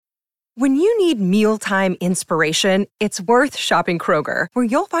When you need mealtime inspiration, it's worth shopping Kroger, where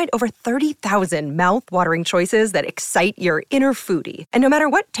you'll find over 30,000 mouth-watering choices that excite your inner foodie. And no matter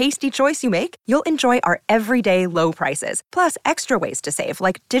what tasty choice you make, you'll enjoy our everyday low prices, plus extra ways to save,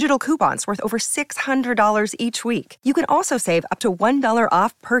 like digital coupons worth over $600 each week. You can also save up to $1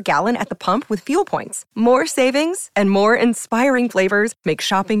 off per gallon at the pump with fuel points. More savings and more inspiring flavors make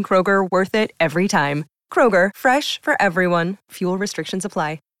shopping Kroger worth it every time. Kroger, fresh for everyone. Fuel restrictions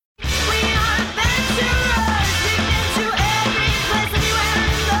apply.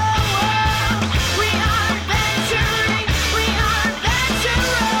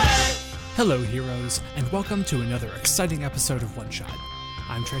 Hello, heroes, and welcome to another exciting episode of One Shot.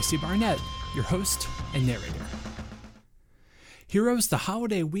 I'm Tracy Barnett, your host and narrator. Heroes, the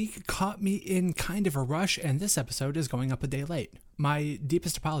holiday week caught me in kind of a rush, and this episode is going up a day late. My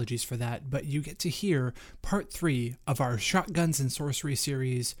deepest apologies for that, but you get to hear part 3 of our Shotguns and Sorcery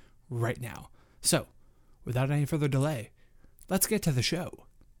series right now. So, without any further delay, let's get to the show.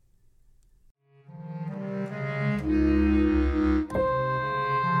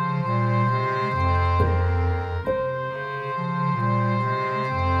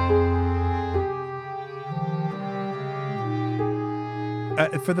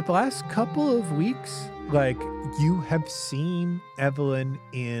 For the last couple of weeks, you have seen Evelyn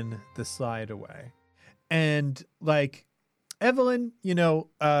in the Slide Away. And Evelyn,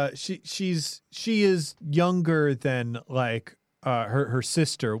 she is younger than her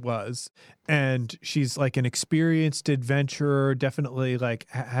sister was, and she's an experienced adventurer, definitely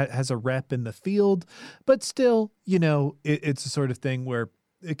has a rep in the field, but still, it's the sort of thing where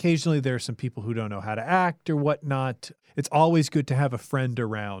occasionally there are some people who don't know how to act or whatnot. It's always good to have a friend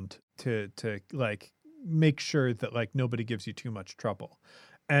around to make sure that nobody gives you too much trouble.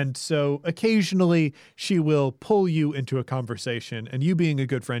 And so occasionally she will pull you into a conversation, and you being a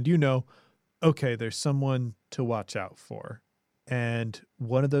good friend, okay, there's someone to watch out for. And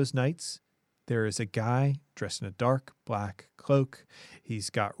one of those nights, there is a guy dressed in a dark black cloak. He's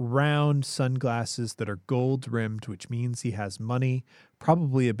got round sunglasses that are gold rimmed, which means he has money,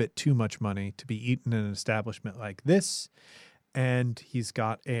 probably a bit too much money to be eaten in an establishment like this. And he's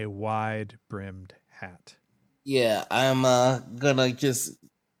got a wide brimmed hat. Yeah, I'm gonna just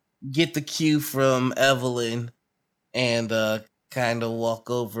get the cue from Evelyn and kind of walk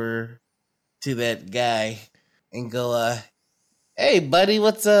over to that guy and go, hey, buddy,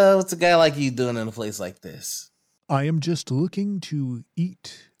 what's a guy like you doing in a place like this? I am just looking to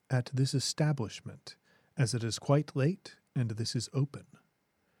eat at this establishment, as it is quite late and this is open.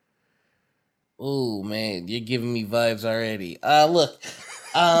 Oh, man, you're giving me vibes already. Look,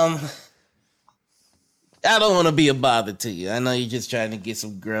 I don't want to be a bother to you. I know you're just trying to get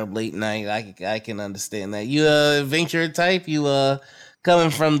some grub late night. I can understand that. You a adventurer type? You coming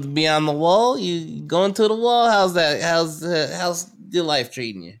from beyond the wall? You going to the wall? How's that? How's your life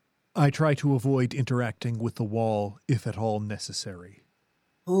treating you? I try to avoid interacting with the wall if at all necessary.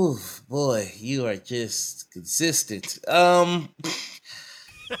 Ooh, boy, you are just consistent.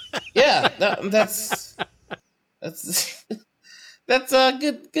 Yeah, that's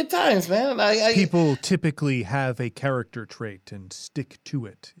good times, man. People typically have a character trait and stick to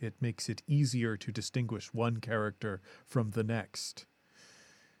it. It makes it easier to distinguish one character from the next.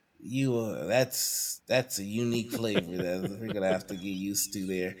 That's a unique flavor that we're gonna have to get used to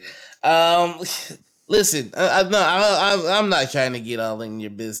there. Listen, I'm not trying to get all in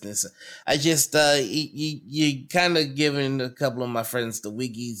your business. I just you kind of giving a couple of my friends the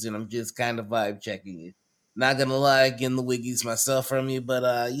wiggies, and I'm just kind of vibe checking you. Not gonna lie, getting the wiggies myself from you,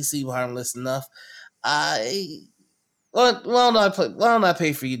 but you seem harmless enough. Why don't I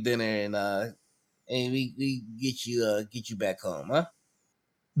pay for your dinner and we get you back home, huh?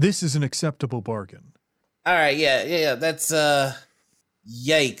 This is an acceptable bargain. All right, yeah. That's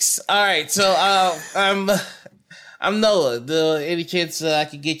yikes. All right, so I'm Noah. Any chance I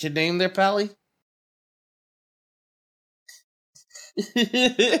could get your name there, Pally?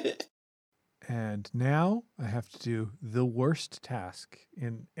 And now I have to do the worst task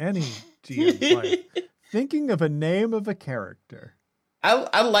in any GM's life. Thinking of a name of a character.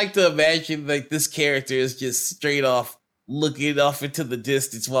 I like to imagine this character is just straight off looking off into the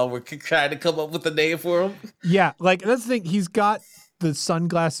distance while we're trying to come up with a name for him. Yeah, that's the thing. He's got the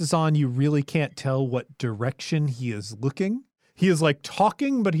sunglasses on. You really can't tell what direction he is looking. He is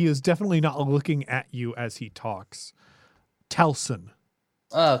talking, but he is definitely not looking at you as he talks. Talson.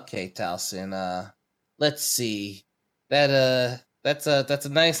 Okay, Talson. Let's see. That's a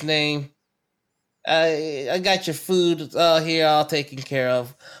nice name. I got your food here all taken care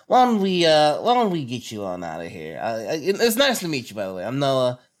of. Why don't we get you on out of here? It's nice to meet you, by the way. I'm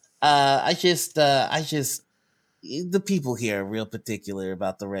Noah. I just the people here are real particular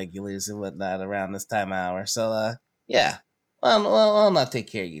about the regulars and whatnot around this time of hour. So, yeah. Well, I'll not take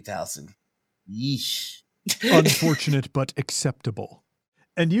care of you, Towson. Yeesh. Unfortunate, but acceptable.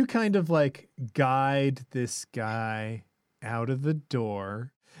 And you kind of like guide this guy out of the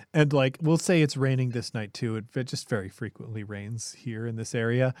door. And like, we'll say it's raining this night too. It just very frequently rains here in this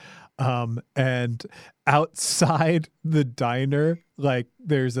area. And outside the diner, like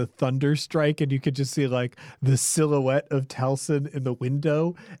there's a thunder strike and you could just see like the silhouette of Talson in the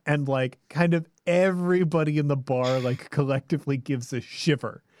window, and like kind of everybody in the bar like collectively gives a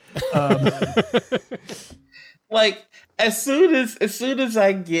shiver. Like as soon as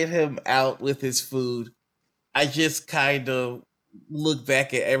I get him out with his food, I just kind of look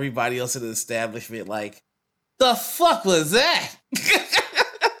back at everybody else in the establishment like, the fuck was that?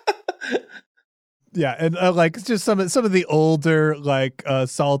 Yeah, and like just some of the older, like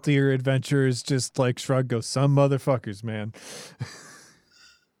saltier adventurers just like shrug, go, some motherfuckers, man.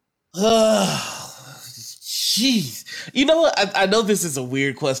 Jeez. You know what? I know this is a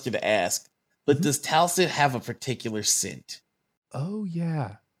weird question to ask, but does Talcin have a particular scent? Oh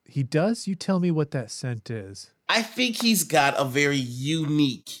yeah, he does. You tell me what that scent is. I think he's got a very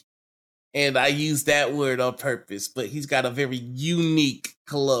unique, and I use that word on purpose, but he's got a very unique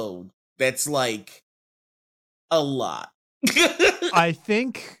cologne that's like a lot. I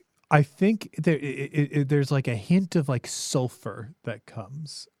think there's like a hint of like sulfur that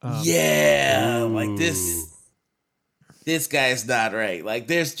comes. Yeah, like this guy's not right. Like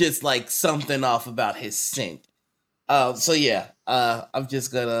there's just like something off about his scent. So yeah, I'm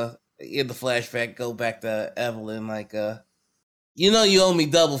just gonna in the flashback go back to Evelyn like you know you owe me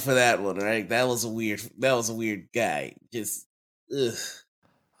double for that one, right? That was a weird guy. Just ugh.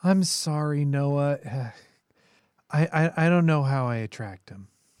 I'm sorry, Noah. I don't know how I attract him.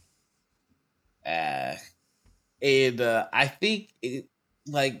 And I think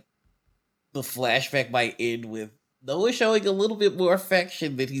like the flashback might end with Noah showing a little bit more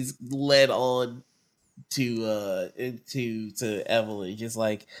affection that he's led on to Evelyn, just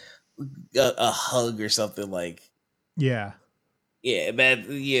like a hug or something, like and then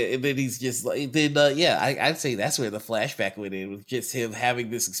he's just like I'd say that's where the flashback went in, with just him having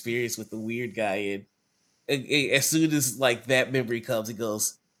this experience with the weird guy, and as soon as like that memory comes, he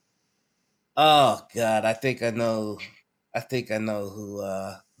goes, oh god, I think I know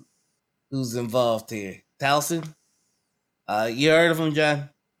who's involved here. Talcin? You heard of him, John?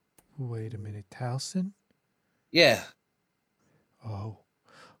 Wait a minute, Talcin? Yeah. Oh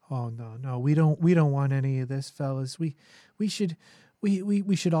no, we don't want any of this, fellas. We should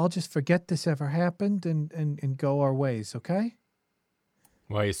all just forget this ever happened and go our ways, okay?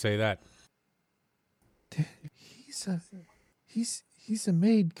 Why you say that? He's a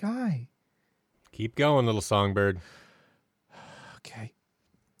made guy. Keep going, little songbird. Okay.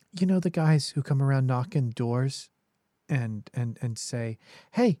 You know the guys who come around knocking doors and say,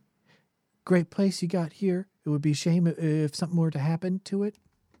 "Hey, great place you got here. It would be a shame if something were to happen to it."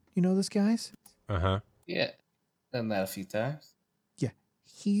 You know those guys? Uh-huh. Yeah. Done that a few times. Yeah.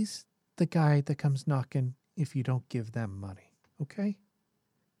 He's the guy that comes knocking if you don't give them money. Okay?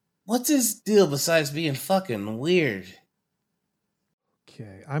 What's his deal besides being fucking weird?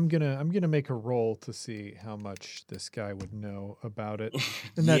 Okay, I'm gonna make a roll to see how much this guy would know about it,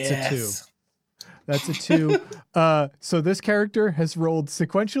 and that's a 2. That's a 2. So this character has rolled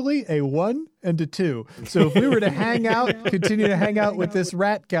sequentially a 1 and a 2. So if we were to continue to hang out with this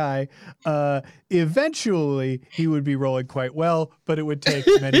rat guy, eventually he would be rolling quite well, but it would take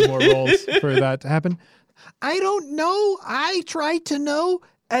many more rolls for that to happen. I don't know. I try to know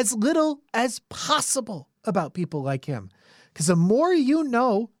as little as possible about people like him. Because the more you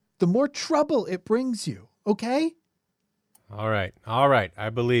know, the more trouble it brings you, okay? All right. I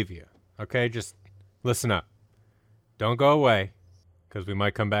believe you. Okay, just listen up. Don't go away, because we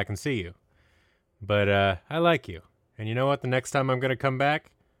might come back and see you. But I like you. And you know what? The next time I'm going to come back,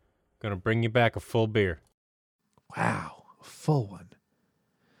 I'm going to bring you back a full beer. Wow, a full one.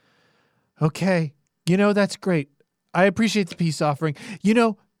 Okay, that's great. I appreciate the peace offering.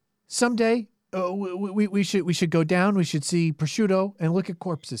 Someday... we should go down. We should see prosciutto and look at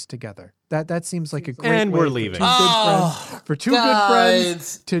corpses together. That seems like a great and way we're leaving. For two good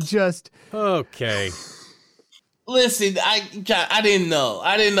friends to just okay. Listen, John, I didn't know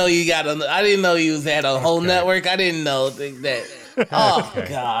you got I didn't know you had a whole network. I didn't know that. Oh okay.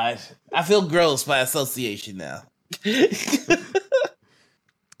 God, I feel gross by association now.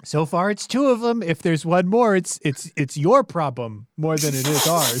 So far, it's 2 of them. If there's one more, it's your problem more than it is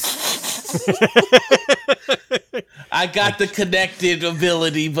ours. I got the connected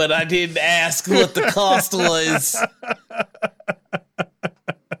ability, but I didn't ask what the cost was.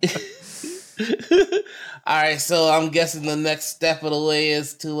 All right, so I'm guessing the next step of the way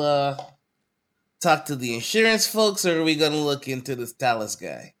is to talk to the insurance folks, or are we gonna look into this Talus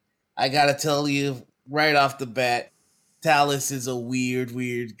guy? I gotta tell you right off the bat, Talus is a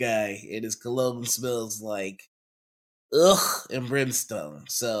weird guy, and his cologne smells like ugh and brimstone.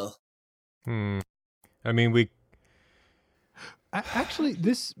 So, I mean, we Actually,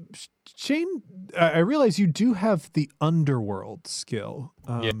 this Shane, I realize you do have the underworld skill.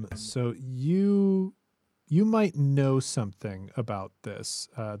 So you might know something about this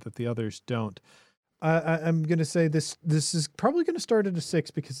that the others don't. I'm gonna say this is probably gonna start at a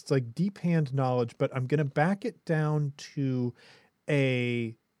 6 because it's like deep hand knowledge, but I'm gonna back it down to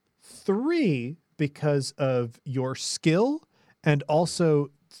a 3 because of your skill and also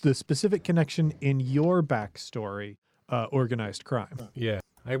the specific connection in your backstory, organized crime. Yeah.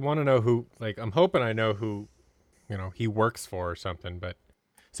 I want to know who, like, I'm hoping I know who, he works for or something, but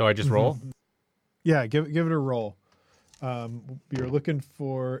so I just roll? Yeah, give it a roll. You're looking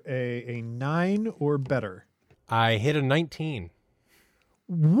for a 9 or better. I hit a 19.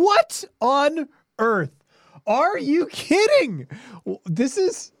 What on earth? Are you kidding? This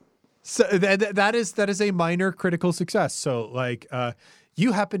is so that is a minor critical success. So like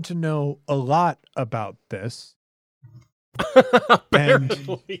you happen to know a lot about this. And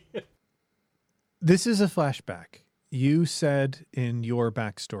this is a flashback. You said in your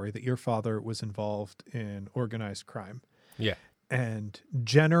backstory that your father was involved in organized crime. Yeah. And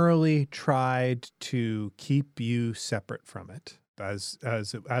generally tried to keep you separate from it, as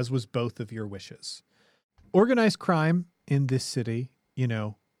was both of your wishes. Organized crime in this city,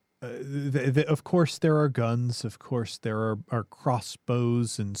 of course there are guns, of course there are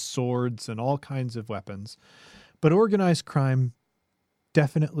crossbows and swords and all kinds of weapons, but organized crime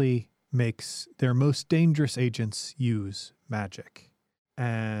definitely makes their most dangerous agents use magic.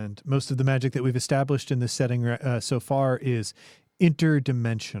 And most of the magic that we've established in this setting so far is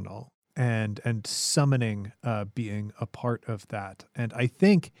interdimensional, and summoning being a part of that. And I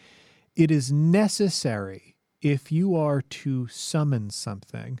think it is necessary, if you are to summon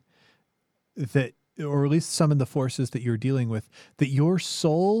something that, or at least summon the forces that you're dealing with, that your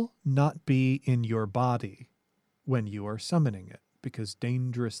soul not be in your body when you are summoning it, because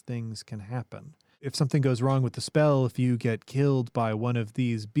dangerous things can happen. If something goes wrong with the spell, if you get killed by one of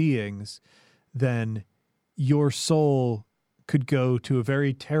these beings, then your soul could go to a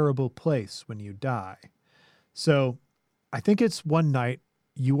very terrible place when you die. So I think it's one night.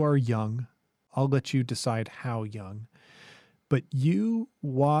 You are young. I'll let you decide how young. But you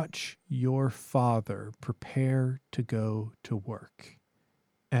watch your father prepare to go to work.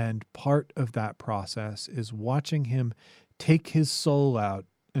 And part of that process is watching him take his soul out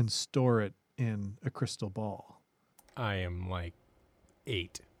and store it in a crystal ball. I am like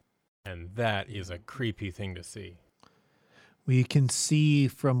 8, and that is a creepy thing to see. We can see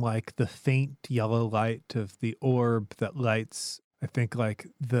from like the faint yellow light of the orb that lights, I think, like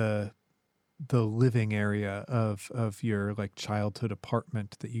the living area of your like childhood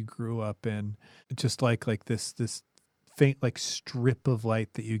apartment that you grew up in, just like this faint like strip of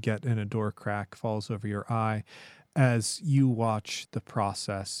light that you get in a door crack falls over your eye as you watch the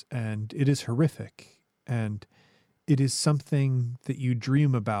process. And it is horrific, and it is something that you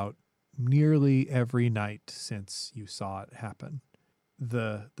dream about nearly every night since you saw it happen.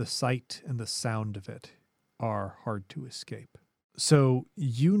 The sight and the sound of it are hard to escape. So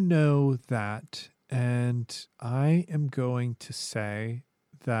you know that, and I am going to say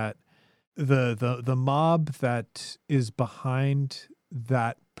that the mob that is behind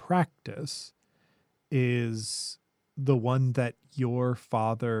that practice is the one that your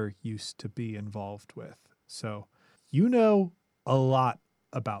father used to be involved with. So you know a lot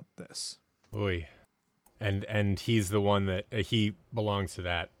about this. Oy. And he's the one that he belongs to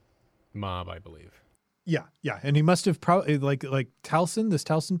that mob, I believe. Yeah. And he must have probably like Talson, this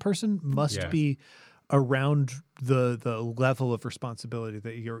Talson person must be around the level of responsibility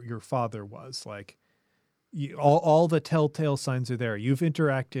that your father was. Like all the telltale signs are there. You've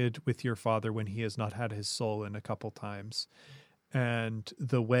interacted with your father when he has not had his soul in a couple times. And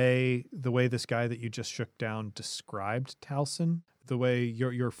the way this guy that you just shook down described Talson, the way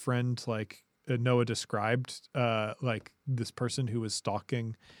your friend like Noah described like this person who was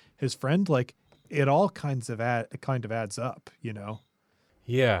stalking his friend, like it all kind of adds up, you know?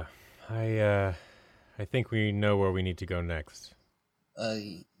 Yeah. I think we know where we need to go next.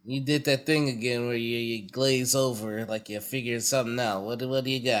 You did that thing again where you glaze over like you figured something out. What do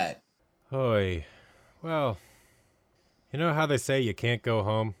you got? Oy. Well, you know how they say you can't go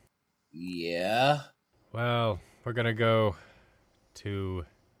home? Yeah. Well, we're gonna go to,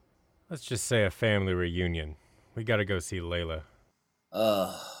 let's just say, a family reunion. We gotta go see Layla.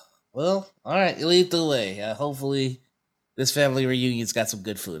 Uh, well, all right. You lead the way. Hopefully, this family reunion's got some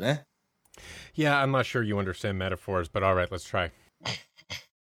good food, huh? Yeah, I'm not sure you understand metaphors, but all right, let's try.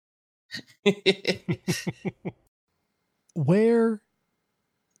 Where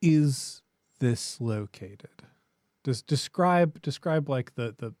is this located? Just describe like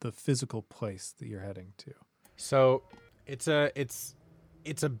the physical place that you're heading to. So, it's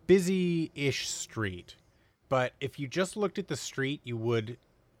a busy-ish street, but if you just looked at the street, you would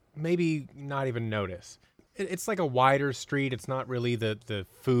maybe not even notice. It's like a wider street. It's not really the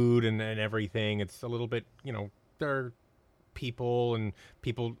food and everything. It's a little bit, there are people, and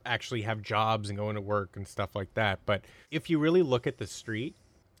people actually have jobs and going to work and stuff like that. But if you really look at the street,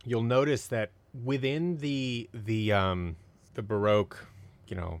 you'll notice that within the Baroque,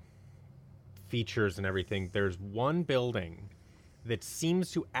 features and everything, there's one building that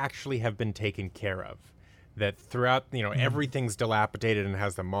seems to actually have been taken care of. That throughout, everything's dilapidated and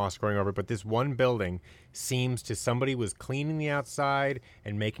has the moss growing over it, but this one building seems to, somebody was cleaning the outside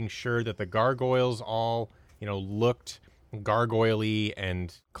and making sure that the gargoyles all, looked gargoyle-y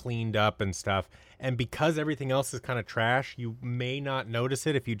and cleaned up and stuff. And because everything else is kind of trash, you may not notice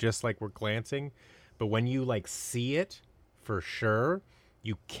it if you just were glancing, but when you see it for sure,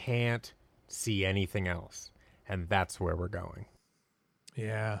 you can't see anything else. And that's where we're going.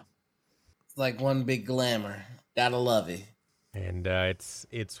 Yeah. It's like one big glamour. Gotta love it. And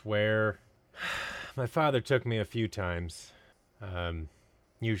it's where my father took me a few times.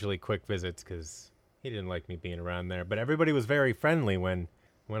 Usually quick visits because he didn't like me being around there. But everybody was very friendly when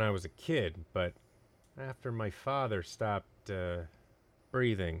I was a kid. But after my father stopped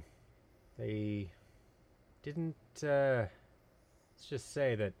breathing, they didn't... let's just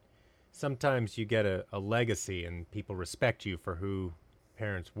say that sometimes you get a legacy and people respect you for who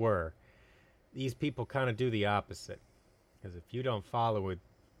parents were. These people kind of do the opposite. Because if you don't follow with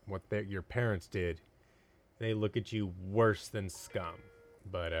what your parents did, they look at you worse than scum.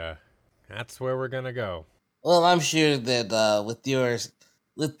 But that's where we're going to go. Well, I'm sure that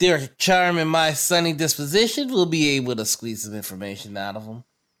with your charm and my sunny disposition, we'll be able to squeeze some information out of them.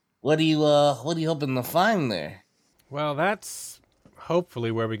 What are you hoping to find there? Well, that's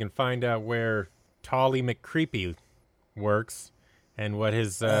hopefully where we can find out where Tolly McCreepy works and what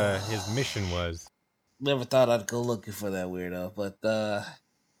his mission was. Never thought I'd go looking for that weirdo, but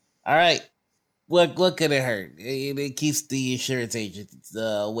all right. What could it hurt? It keeps the insurance agent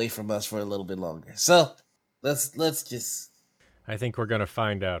away from us for a little bit longer. So let's just. I think we're gonna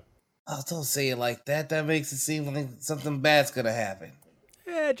find out. Oh, don't say it like that. That makes it seem like something bad's gonna happen.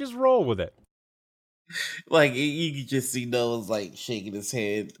 Yeah, just roll with it. You can just see Noah's shaking his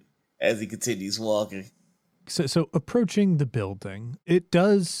head as he continues walking. So approaching the building, it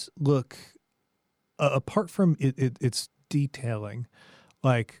does look, apart from its detailing,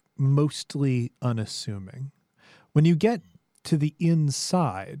 mostly unassuming. When you get to the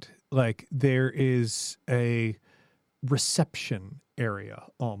inside, there is a reception area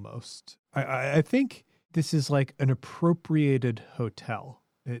almost. I think this is an appropriated hotel.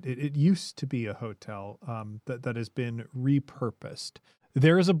 It used to be a hotel that has been repurposed.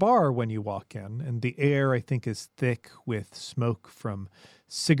 There is a bar when you walk in, and the air, I think, is thick with smoke from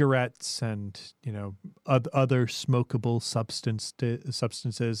cigarettes and, other smokable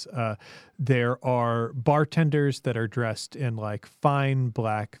substances. There are bartenders that are dressed in fine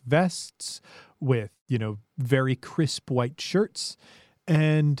black vests with, very crisp white shirts.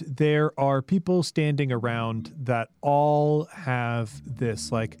 And there are people standing around that all have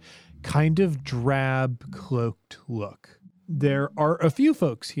this kind of drab cloaked look. There are a few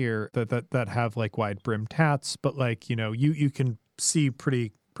folks here that have wide brimmed hats, but you can see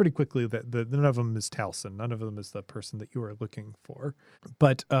pretty quickly that none of them is Taliesin. None of them is the person that you are looking for.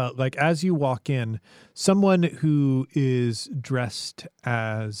 But as you walk in, someone who is dressed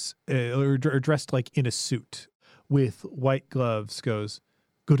as or dressed in a suit with white gloves goes,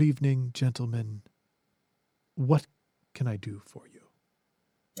 "Good evening, gentlemen. What can I do for you?"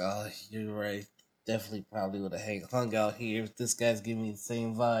 Oh, you're right. Definitely probably would have hung out here if this guy's giving me the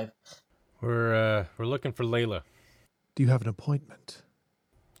same vibe. We're looking for Layla. Do you have an appointment?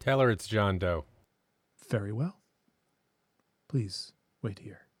 Tell her it's John Doe. Very well. Please wait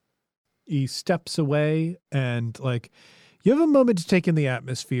here. He steps away and you have a moment to take in the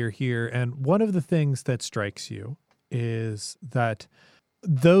atmosphere here. And one of the things that strikes you is that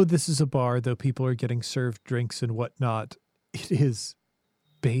though this is a bar, though people are getting served drinks and whatnot, it is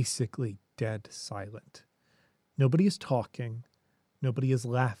basically dead silent. Nobody is talking. Nobody is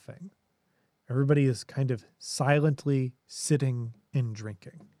laughing. Everybody is kind of silently sitting and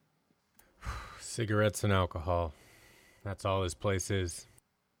drinking. Cigarettes and alcohol. That's all this place is.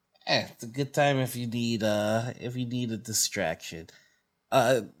 It's a good time if you need a distraction.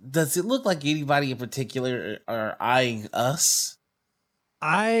 Does it look like anybody in particular are eyeing us?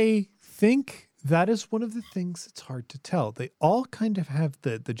 I think that is one of the things that's hard to tell. They all kind of have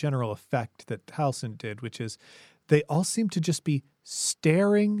the general effect that Halcyon did, which is they all seem to just be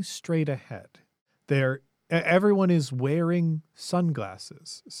staring straight ahead. Everyone is wearing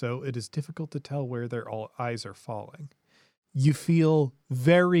sunglasses, so it is difficult to tell where their eyes are falling. You feel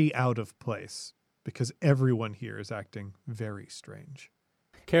very out of place because everyone here is acting very strange.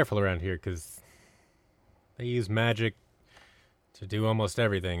 Careful around here, because they use magic to do almost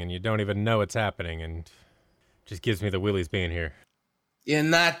everything, and you don't even know it's happening, and just gives me the willies being here. Yeah,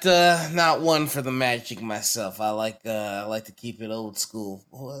 not one for the magic myself. I like to keep it old school.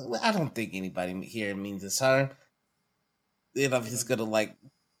 Well, I don't think anybody here means us harm. Then I'm just gonna like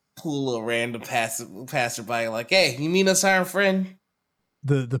pull a random passerby, like, "Hey, you mean us harm, friend?"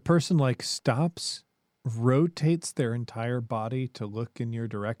 The person like stops, rotates their entire body to look in your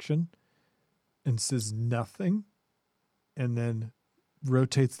direction, and says nothing, and then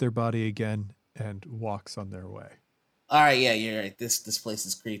rotates their body again and walks on their way. All right, yeah, you're right. This place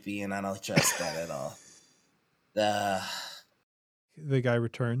is creepy, and I don't trust that at all. The guy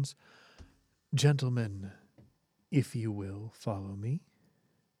returns. Gentlemen, if you will, follow me.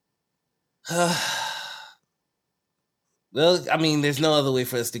 Well, I mean, there's no other way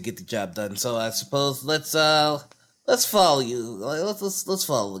for us to get the job done, so I suppose let's follow you. Let's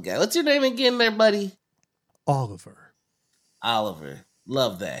follow the guy. What's your name again, there, buddy? Oliver. Oliver.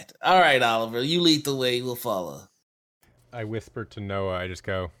 Love that. All right, Oliver, you lead the way. We'll follow. I whisper to Noah, I just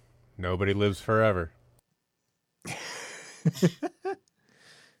go, "Nobody lives forever."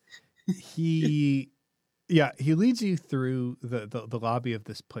 He leads you through the lobby of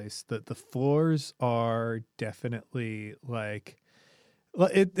this place. The floors are definitely like,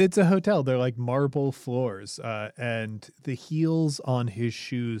 it's a hotel. They're like marble floors, and the heels on his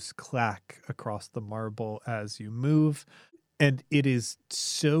shoes clack across the marble as you move. And it is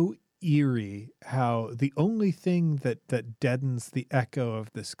so eerie how the only thing that deadens the echo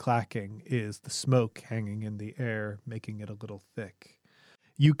of this clacking is the smoke hanging in the air, making it a little thick.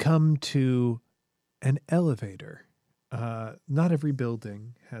 You come to an elevator. Not every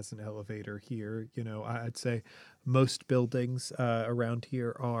building has an elevator here. You know, I'd say most buildings around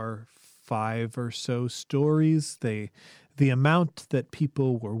here are 5 or so stories. The amount that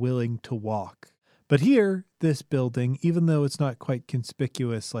people were willing to walk. But here, this building, even though it's not quite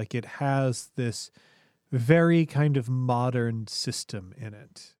conspicuous, like it has this very kind of modern system in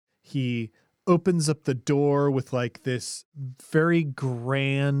it. He opens up the door with like this very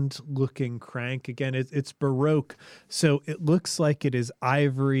grand looking crank. Again, it's Baroque. So it looks like it is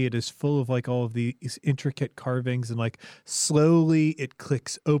ivory. It is full of like all of these intricate carvings, and like slowly it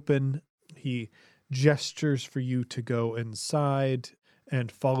clicks open. He gestures for you to go inside and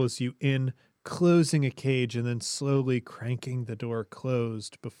follows you in, closing a cage and then slowly cranking the door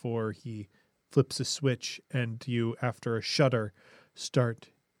closed before he flips a switch and you, after a shudder, start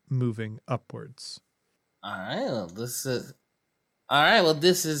moving upwards. All right. Well, this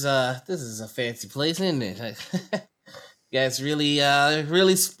is a fancy place, isn't it? You guys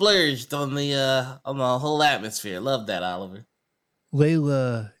really splurged on the whole atmosphere. Love that, Oliver.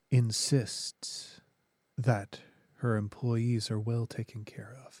 Layla insists that her employees are well taken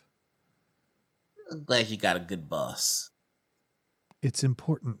care of. I'm glad you got a good boss. It's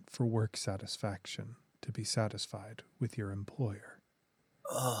important for work satisfaction to be satisfied with your employer.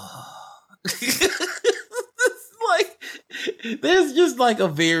 Oh. There's just like a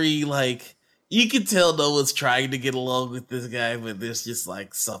very like, you can tell no one's trying to get along with this guy, but there's just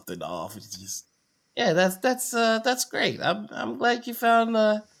like something off. It's just, yeah, that's great. I'm glad you found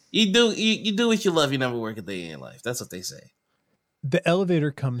you do what you love. You never work a day in your life. That's what they say. The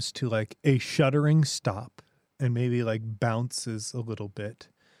elevator comes to like a shuddering stop and maybe like bounces a little bit,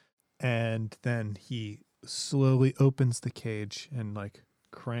 and then he slowly opens the cage and like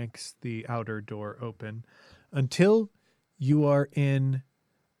cranks the outer door open until you are in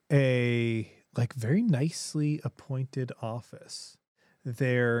a like very nicely appointed office.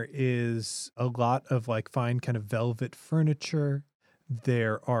 There is a lot of like fine kind of velvet furniture.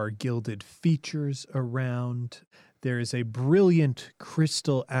 There are gilded features around. There is a brilliant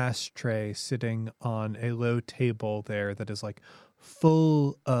crystal ashtray sitting on a low table there that is like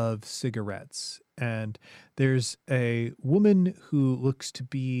full of cigarettes. and there's a woman who looks to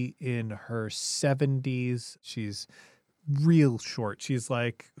be in her 70s. She's real short. She's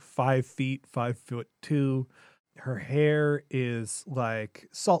like 5 feet, 5'2". Her hair is like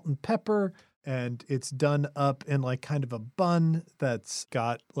salt and pepper, and it's done up in like kind of a bun that's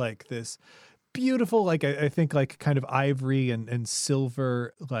got like this beautiful, like I think like kind of ivory and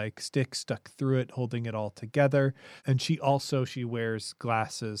silver like stick stuck through it, holding it all together. And she wears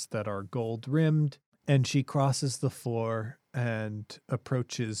glasses that are gold rimmed, and she crosses the floor and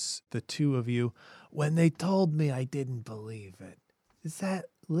approaches the two of you. When they told me, I didn't believe it. Is that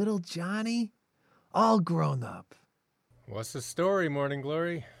little Johnny? All grown up. What's the story, Morning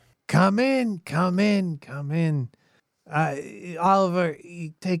Glory? Come in. Oliver,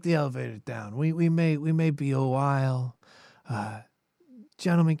 you take the elevator down. We may be a while.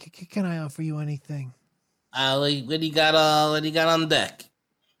 Gentlemen, can I offer you anything? What do you got on deck?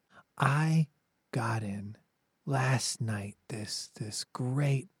 I got in last night this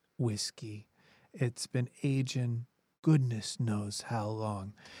great whiskey. It's been aging goodness knows how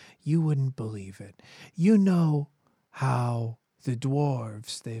long. You wouldn't believe it. You know how the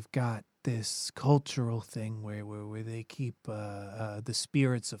dwarves, they've got this cultural thing where they keep the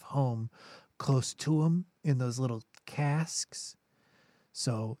spirits of home close to them in those little casks.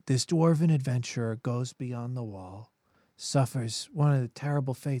 So this dwarven adventurer goes beyond the wall, suffers one of the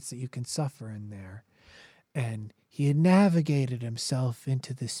terrible fates that you can suffer in there, and he had navigated himself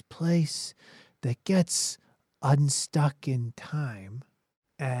into this place that gets unstuck in time.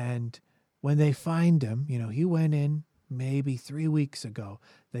 And when they find him, he went in maybe 3 weeks ago.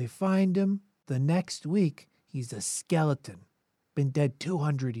 They find him the next week. He's a skeleton, been dead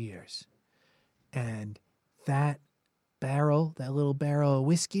 200 years. And that little barrel of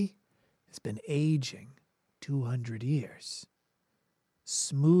whiskey has been aging 200 years.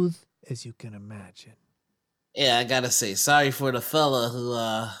 Smooth as you can imagine. Yeah, I gotta say, sorry for the fella who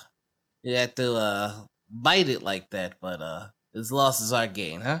had to bite it like that, but his loss is our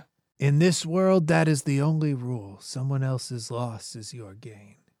gain, huh? In this world, that is the only rule. Someone else's loss is your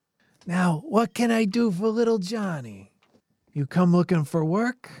gain. Now, what can I do for little Johnny? You come looking for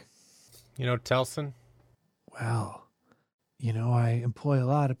work? You know Telson? Well, I employ a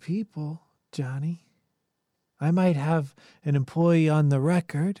lot of people, Johnny. I might have an employee on the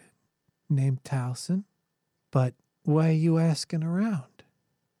record named Towson, but why are you asking around?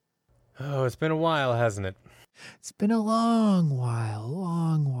 Oh, it's been a while, hasn't it? It's been a long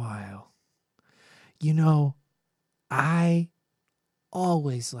while. I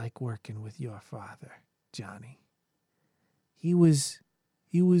always like working with your father, Johnny. He was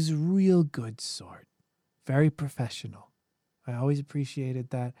real good sort, very professional. I always appreciated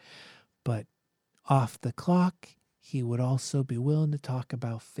that. But off the clock, he would also be willing to talk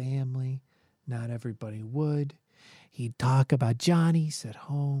about family. Not everybody would. He'd talk about Johnny's at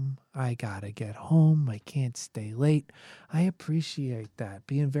home. I gotta get home. I can't stay late. I appreciate that.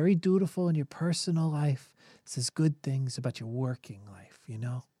 Being very dutiful in your personal life says good things about your working life,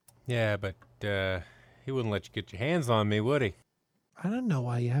 Yeah, but he wouldn't let you get your hands on me, would he? I don't know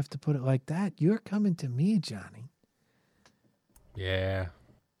why you have to put it like that. You're coming to me, Johnny. Yeah.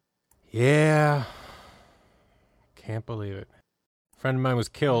 Can't believe it. A friend of mine was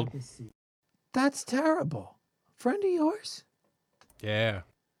killed. That's terrible. Friend of yours? Yeah.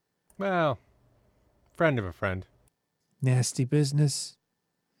 Well, friend of a friend. Nasty business.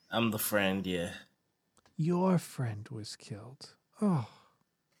 I'm the friend, yeah. Your friend was killed. Oh,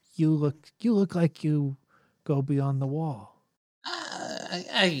 you look like you go beyond the wall.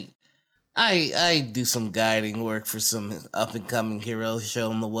 I do some guiding work for some up and coming heroes, show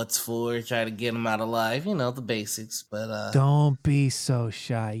them the what's for, try to get them out alive, the basics. But don't be so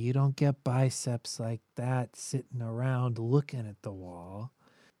shy. You don't get biceps like that sitting around looking at the wall.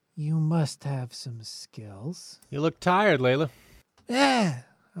 You must have some skills. You look tired, Layla. Yeah,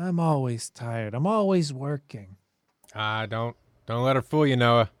 I'm always tired. I'm always working. Don't let her fool you,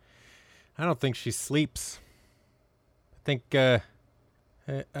 Noah. I don't think she sleeps. I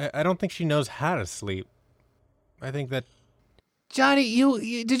don't think she knows how to sleep. I think that... Johnny,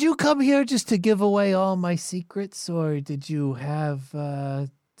 you did you come here just to give away all my secrets, or did you have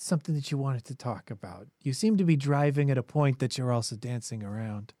something that you wanted to talk about? You seem to be driving at a point that you're also dancing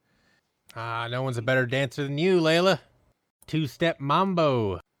around. No one's a better dancer than you, Layla. Two-step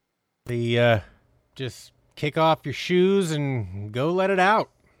mambo. Just kick off your shoes and go let it out.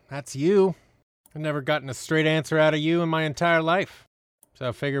 That's you. I've never gotten a straight answer out of you in my entire life. So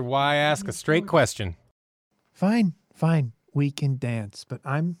I figured, why ask a straight question? Fine. We can dance, but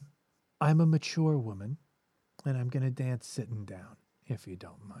I'm a mature woman, and I'm going to dance sitting down, if you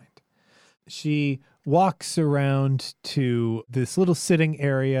don't mind. She walks around to this little sitting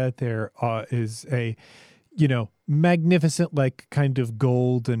area. There is a, magnificent, like kind of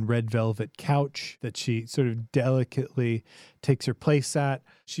gold and red velvet couch that she sort of delicately takes her place at.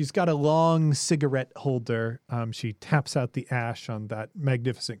 She's got a long cigarette holder. She taps out the ash on that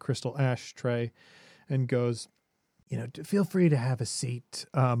magnificent crystal ashtray and goes, feel free to have a seat.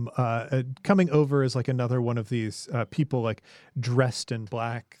 Coming over is like another one of these people like dressed in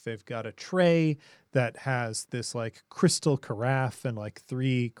black. They've got a tray that has this like crystal carafe and like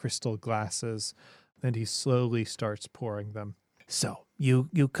 3 crystal glasses, and he slowly starts pouring them. So you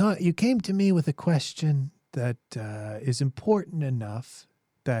came to me with a question that is important enough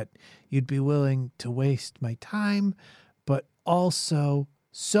that you'd be willing to waste my time, but also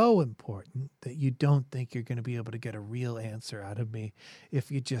so important that you don't think you're going to be able to get a real answer out of me if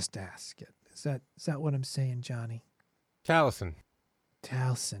you just ask it. Is that what I'm saying, Johnny? Taliesin.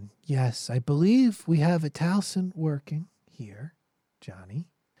 Taliesin. Yes, I believe we have a Taliesin working here, Johnny.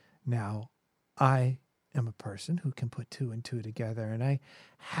 Now, I am a person who can put 2 and 2 together, and I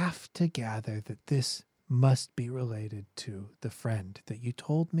have to gather that this must be related to the friend that you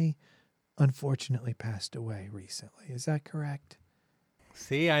told me unfortunately passed away recently. Is that correct?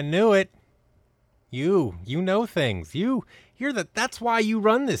 See, I knew it. You know things. That's why you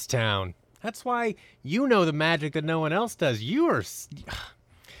run this town. That's why you know the magic that no one else does. It's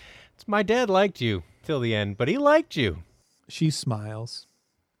my dad liked you till the end, but he liked you. She smiles.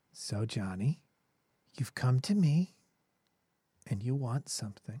 So, Johnny, you've come to me and you want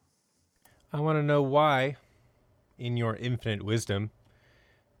something. I want to know why, in your infinite wisdom,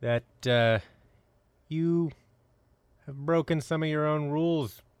 that you have broken some of your own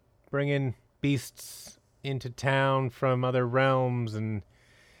rules, bringing beasts into town from other realms. And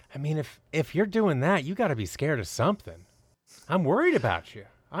I mean, if you're doing that, you got to be scared of something. I'm worried about you.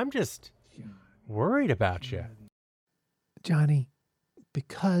 I'm just worried about you. Johnny,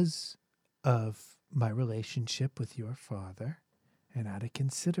 because of my relationship with your father, and out of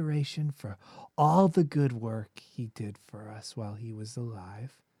consideration for all the good work he did for us while he was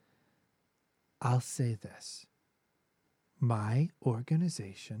alive, I'll say this. My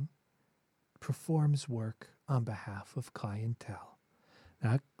organization performs work on behalf of clientele.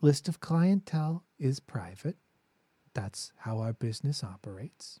 Now, list of clientele is private. That's how our business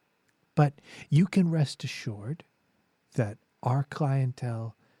operates. But you can rest assured that our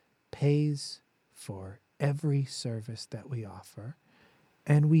clientele pays for every service that we offer,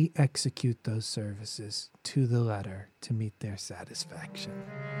 and we execute those services to the letter to meet their satisfaction.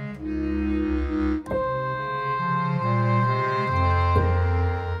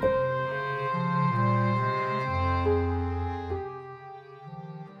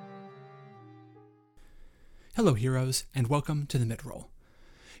 Hello, heroes, and welcome to the midroll.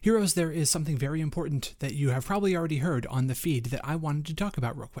 Heroes, there is something very important that you have probably already heard on the feed that I wanted to talk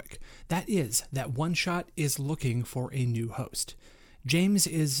about real quick. That is that One Shot is looking for a new host. James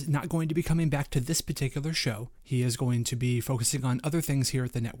is not going to be coming back to this particular show. He is going to be focusing on other things here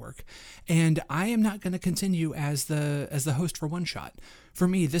at the network. And I am not going to continue as the host for One Shot. For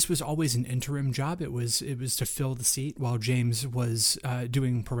me, this was always an interim job. It was to fill the seat while James was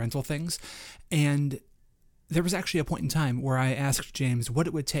doing parental things. And there was actually a point in time where I asked James what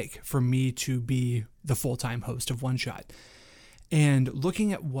it would take for me to be the full-time host of One Shot. And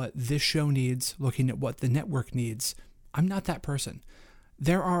looking at what this show needs, looking at what the network needs, I'm not that person.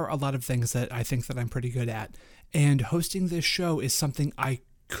 There are a lot of things that I think that I'm pretty good at, and hosting this show is something I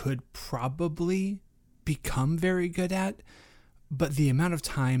could probably become very good at, but the amount of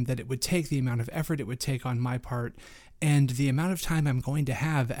time that it would take, the amount of effort it would take on my part, and the amount of time I'm going to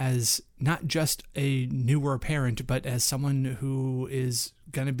have as not just a newer parent, but as someone who is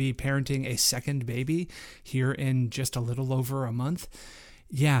going to be parenting a second baby here in just a little over a month,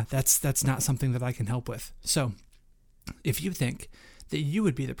 yeah, that's not something that I can help with. So if you think that you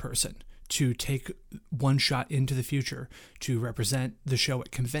would be the person to take One Shot into the future, to represent the show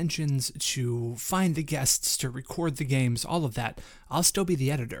at conventions, to find the guests, to record the games, all of that, I'll still be the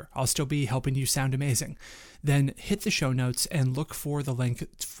editor. I'll still be helping you sound amazing. Then hit the show notes and look for the link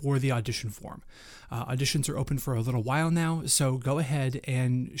for the audition form. Auditions are open for a little while now, so go ahead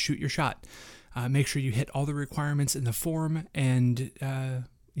and shoot your shot. Make sure you hit all the requirements in the form, and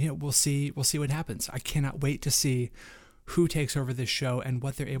we'll see what happens. I cannot wait to see who takes over this show and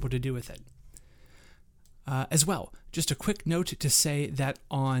what they're able to do with it. As well, just a quick note to say that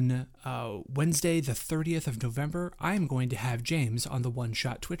on Wednesday, the 30th of November, I am going to have James on the One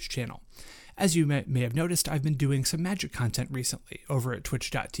Shot Twitch channel. As you may have noticed, I've been doing some Magic content recently over at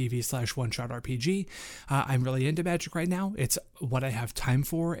twitch.tv/OneShotRPG. I'm really into Magic right now. It's what I have time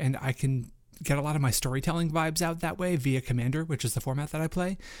for, and I can get a lot of my storytelling vibes out that way via Commander, which is the format that I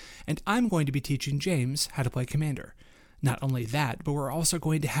play. And I'm going to be teaching James how to play Commander. Not only that, but we're also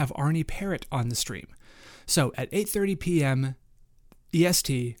going to have Arnie Parrott on the stream. So at 8:30 p.m.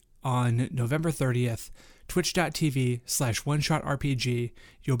 EST on November 30th, twitch.tv/OneShotRPG,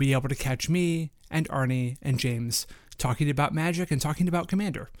 you'll be able to catch me and Arnie and James talking about Magic and talking about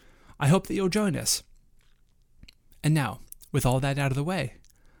Commander. I hope that you'll join us. And now, with all that out of the way,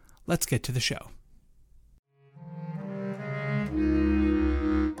 let's get to the show.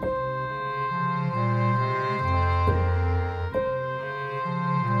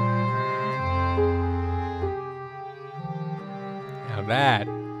 Now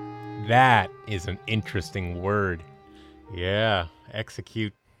that is an interesting word. Yeah,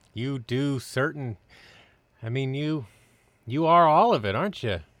 execute. You do certain. I mean, you are all of it, aren't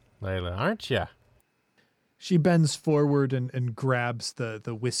you, Layla? Aren't you? She bends forward and grabs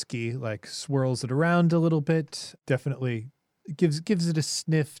the whiskey, like swirls it around a little bit, definitely gives it a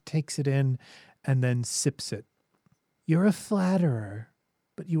sniff, takes it in, and then sips it. You're a flatterer,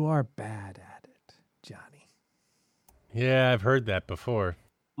 but you are bad at it, Johnny. Yeah, I've heard that before.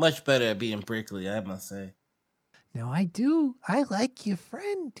 Much better at being prickly, I must say. Now I like your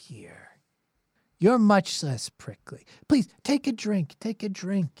friend here. You're much less prickly. Please, take a drink.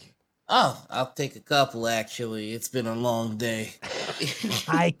 Oh, I'll take a couple, actually. It's been a long day.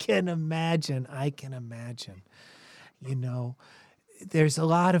 I can imagine. You know, there's a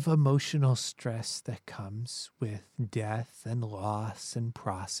lot of emotional stress that comes with death and loss and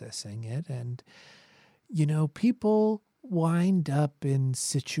processing it. And, you know, people wind up in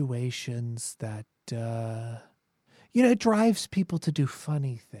situations that, it drives people to do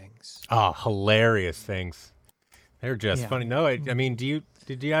funny things. Oh, hilarious things. They're just funny. No, I mean,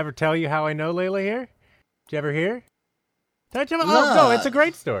 did you ever tell you how I know Layla here? Did you ever hear? Oh, no, it's a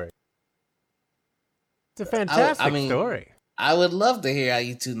great story. It's a fantastic story. I would love to hear how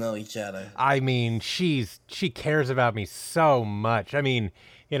you two know each other. I mean, she cares about me so much. I mean,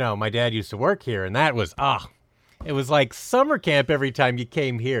 my dad used to work here, and that was, it was like summer camp every time you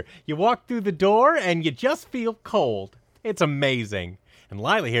came here. You walk through the door, and you just feel cold. It's amazing. And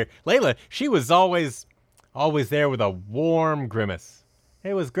Layla, she was always there with a warm grimace.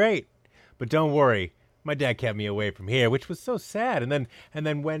 It was great. But don't worry, my dad kept me away from here, which was so sad. And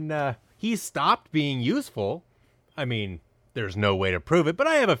then when he stopped being useful, I mean, there's no way to prove it, but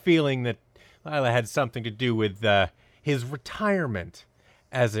I have a feeling that Lila had something to do with his retirement,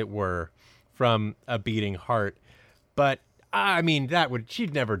 as it were, from a beating heart. But I mean,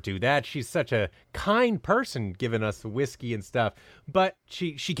 she'd never do that. She's such a kind person, giving us the whiskey and stuff. But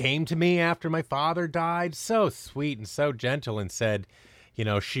she came to me after my father died, so sweet and so gentle, and said,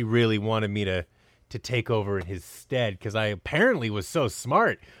 she really wanted me to take over in his stead, because I apparently was so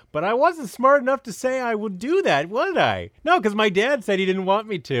smart. But I wasn't smart enough to say I would do that, was I? No, because my dad said he didn't want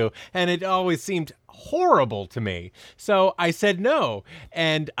me to, and it always seemed horrible to me. So I said no,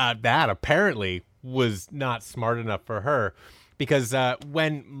 and that apparently was not smart enough for her, because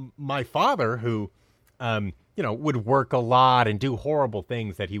when my father, who would work a lot and do horrible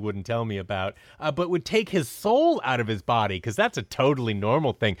things that he wouldn't tell me about, but would take his soul out of his body, because that's a totally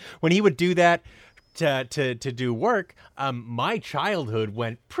normal thing. When he would do that to do work, my childhood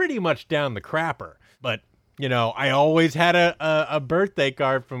went pretty much down the crapper. But I always had a birthday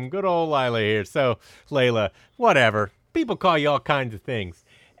card from good old Lila here. So Layla, whatever. People call you all kinds of things.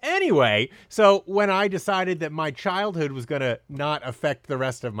 Anyway, so when I decided that my childhood was going to not affect the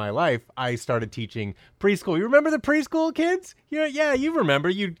rest of my life, I started teaching preschool. You remember the preschool kids? Yeah, you remember.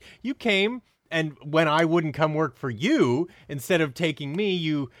 You came, and when I wouldn't come work for you, instead of taking me,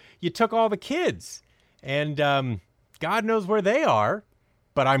 you took all the kids. And God knows where they are,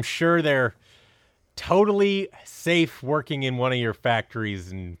 but I'm sure they're totally safe working in one of your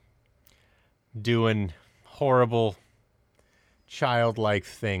factories and doing horrible childlike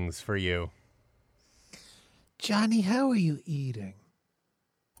things for you. Johnny, how are you eating?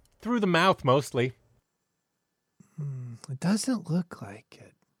 Through the mouth, mostly. It doesn't look like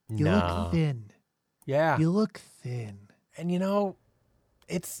it. You No. look thin. Yeah. You look thin. And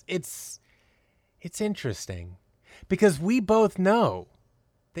it's interesting, because we both know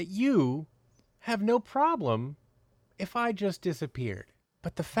that you have no problem if I just disappeared.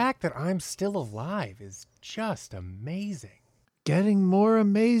 But the fact that I'm still alive is just amazing. Getting more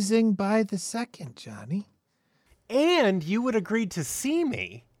amazing by the second, Johnny. And you would agree to see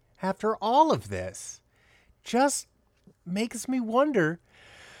me after all of this. Just makes me wonder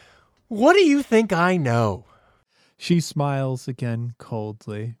What do you think I know? She smiles again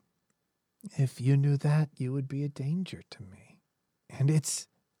coldly. If you knew that, you would be a danger to me. And it's,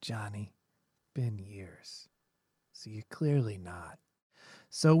 Johnny, been years. So you're clearly not.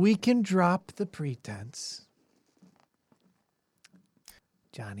 So we can drop the pretense.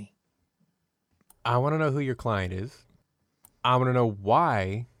 Johnny. I want to know who your client is. I want to know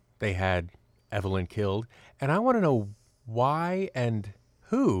why they had Evelyn killed. And I want to know why and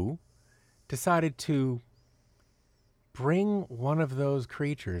who decided to bring one of those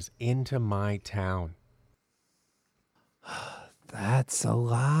creatures into my town. That's a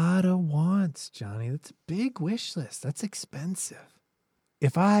lot of wants, Johnny. That's a big wish list. That's expensive.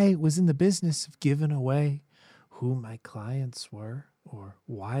 If I was in the business of giving away who my clients were or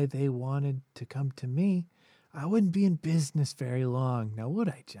why they wanted to come to me, I wouldn't be in business very long, now would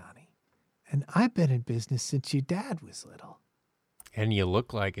I, Johnny? And I've been in business since your dad was little. And you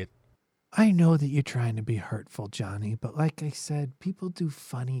look like it. I know that you're trying to be hurtful, Johnny, but like I said, people do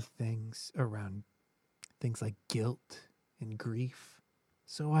funny things around things like guilt and grief.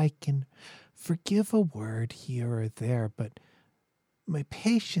 So I can forgive a word here or there, but my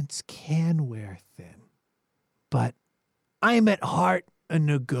patience can wear thin. But I'm at heart a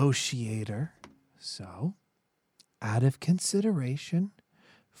negotiator. So, out of consideration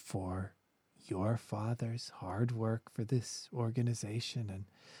for your father's hard work for this organization and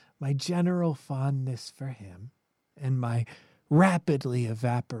my general fondness for him and my rapidly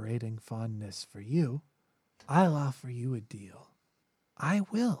evaporating fondness for you, I'll offer you a deal. I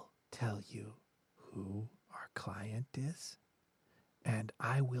will tell you who our client is, and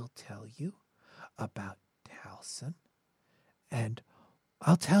I will tell you about Towson, and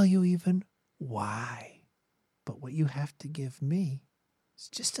I'll tell you even why. But what you have to give me is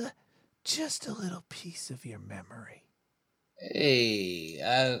just a little piece of your memory. Hey,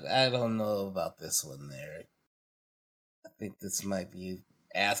 I don't know about this one there. I think this might be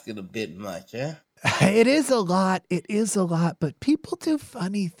asking a bit much, huh? It is a lot, but people do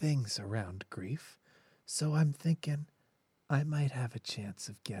funny things around grief. So I'm thinking I might have a chance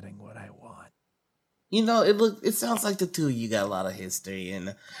of getting what I want. You know, it sounds like the two of you got a lot of history,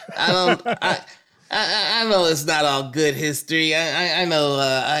 and I don't I know it's not all good history. I know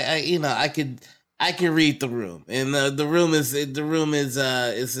I can read the room, and the room is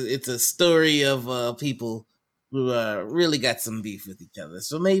it's a story of people who really got some beef with each other.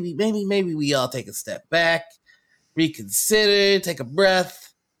 So maybe we all take a step back, reconsider, take a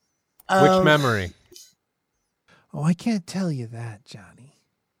breath. Which memory? Oh, I can't tell you that, Johnny.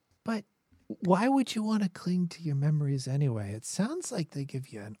 But why would you want to cling to your memories anyway? It sounds like they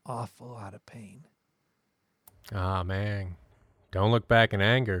give you an awful lot of pain. Ah, man. Don't look back in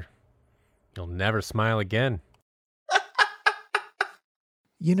anger. You'll never smile again.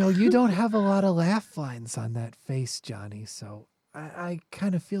 You know, you don't have a lot of laugh lines on that face, Johnny, so I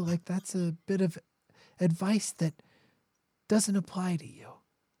kind of feel like that's a bit of advice that doesn't apply to you.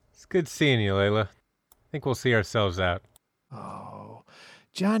 It's good seeing you, Layla. Think we'll see ourselves out. Oh,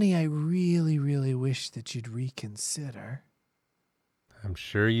 Johnny, I really, really wish that you'd reconsider. I'm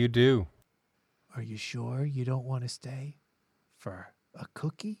sure you do. Are you sure you don't want to stay for a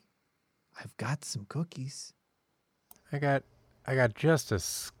cookie? I've got some cookies. I got just a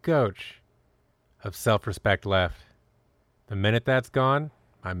scotch of self-respect left. The minute that's gone,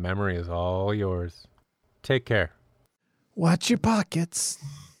 my memory is all yours. Take care. Watch your pockets.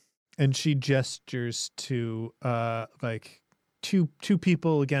 And she gestures to like two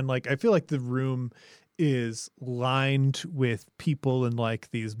people again. Like I feel like the room is lined with people in like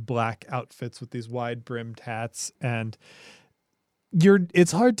these black outfits with these wide brimmed hats, and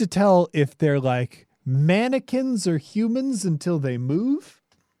it's hard to tell if they're like mannequins or humans until they move,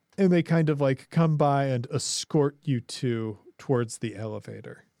 and they kind of like come by and escort you two towards the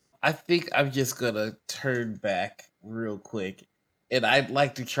elevator. I think I'm just gonna turn back real quick, and I'd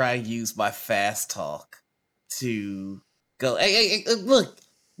like to try and use my fast talk to go. Hey, look!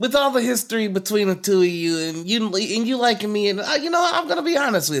 With all the history between the two of you, and you liking me, and I'm gonna be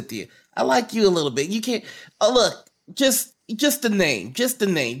honest with you. I like you a little bit. You can't. Oh, look, just the name,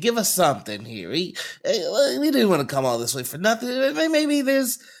 Give us something here. We didn't want to come all this way for nothing. Maybe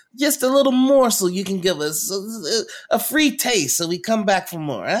there's just a little morsel you can give us, a free taste, so we come back for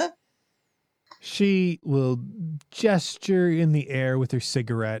more, huh? She will gesture in the air with her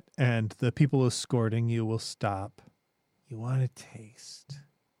cigarette, and the people escorting you will stop. You want to taste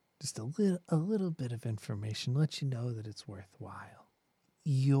just a little bit of information, let you know that it's worthwhile.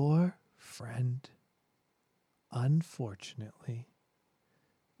 Your friend, unfortunately,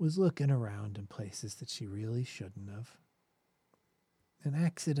 was looking around in places that she really shouldn't have. And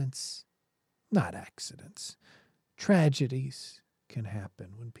not accidents, tragedies can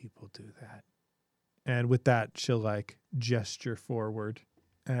happen when people do that. And with that, she'll like gesture forward,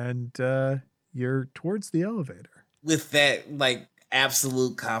 and you're towards the elevator. With that, like,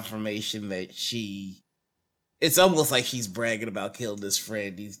 absolute confirmation that it's almost like she's bragging about killing his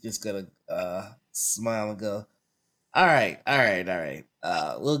friend. He's just gonna smile and go, all right.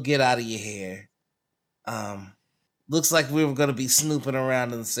 We'll get out of your hair. Looks like we were gonna be snooping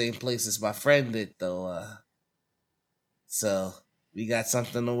around in the same place as my friend did, though. So we got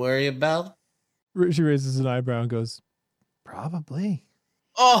something to worry about? She raises an eyebrow and goes, probably.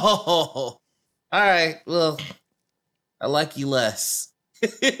 Oh, all right. Well, I like you less.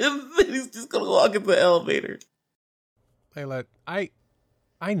 Then he's just gonna walk in the elevator. Layla,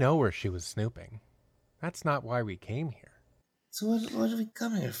 I know where she was snooping. That's not why we came here. So what did we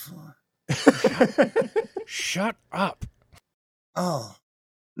come here for? Shut up. Oh,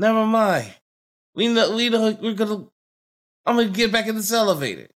 never mind. We know we're gonna. I'm gonna get back in this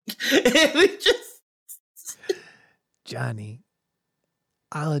elevator. And we just. Johnny,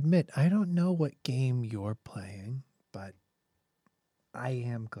 I'll admit I don't know what game you're playing, but I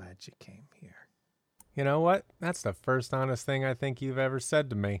am glad you came here. You know what? That's the first honest thing I think you've ever said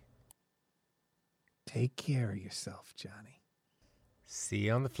to me. Take care of yourself, Johnny. See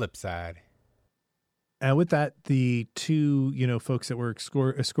you on the flip side. And with that, the two, folks that were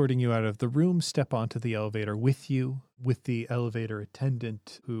escorting you out of the room step onto the elevator with you, with the elevator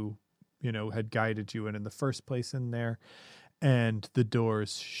attendant who, had guided you in the first place in there, and the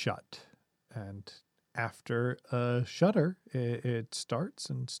doors shut. And after a shudder, it starts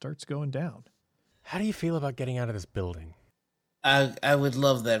going down. How do you feel about getting out of this building? I would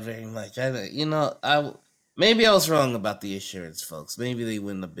love that very much. Maybe I was wrong about the insurance folks. Maybe they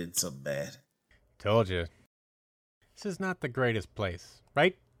wouldn't have been so bad. Told you. This is not the greatest place,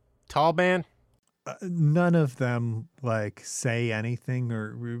 right? Tall man? None of them say anything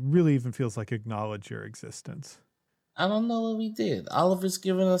or really even feels like acknowledge your existence. I don't know what we did. Oliver's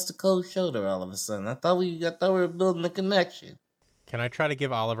giving us the cold shoulder all of a sudden. I thought we were building a connection. Can I try to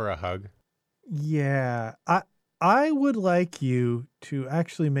give Oliver a hug? Yeah, I would like you to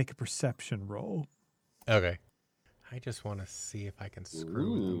actually make a perception roll. Okay. I just want to see if I can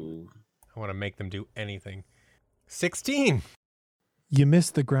screw them. I want to make them do anything. 16. You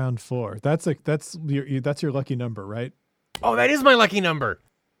missed the ground floor. That's your lucky number, right? Oh, that is my lucky number.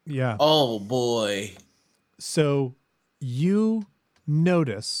 Yeah. Oh boy. So you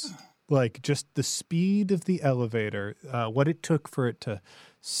notice just the speed of the elevator, what it took for it to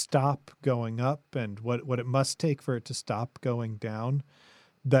stop going up and what it must take for it to stop going down.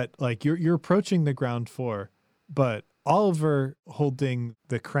 That you're approaching the ground floor, but Oliver, holding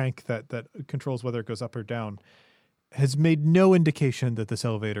the crank that controls whether it goes up or down, has made no indication that this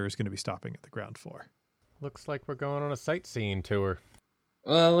elevator is going to be stopping at the ground floor. Looks like we're going on a sightseeing tour.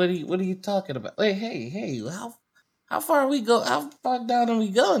 Well, what are you talking about? Wait, hey, how far down are we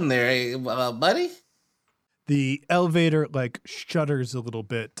going there, buddy? The elevator shudders a little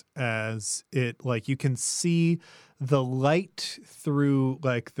bit as it you can see the light through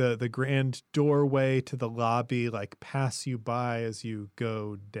the grand doorway to the lobby pass you by as you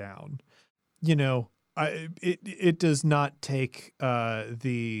go down. It does not take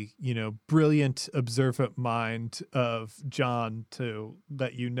the brilliant observant mind of John to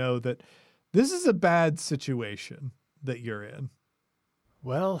let you know that this is a bad situation that you're in.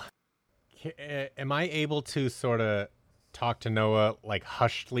 Well, am I able to sort of talk to Noah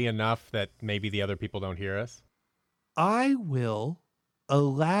hushedly enough that maybe the other people don't hear us? I will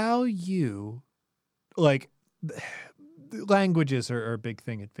allow you, languages are a big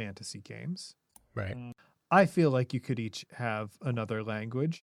thing in fantasy games. Right. I feel like you could each have another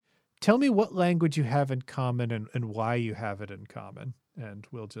language. Tell me what language you have in common and why you have it in common, and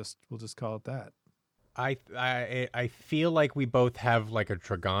we'll just call it that. I feel like we both have a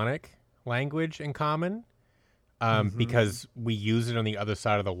Dragonic language in common, because we use it on the other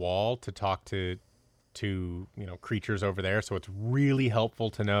side of the wall to talk to creatures over there. So it's really helpful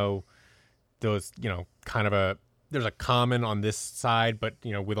to know those there's a common on this side, but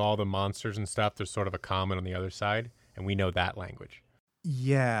with all the monsters and stuff, there's sort of a common on the other side, and we know that language.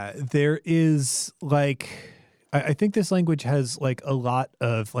 Yeah, there is I think this language has a lot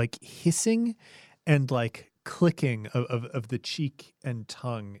of hissing and clicking of the cheek and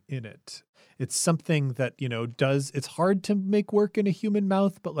tongue in it. It's something that, it's hard to make work in a human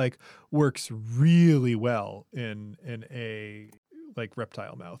mouth, but works really well in a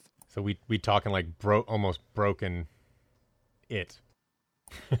reptile mouth. So we talking almost broken it.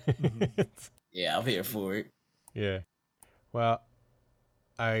 Yeah, I'm here for it. Yeah. Well,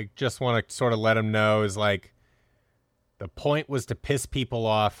 I just want to sort of let him know is like the point was to piss people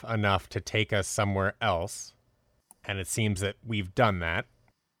off enough to take us somewhere else. And it seems that we've done that.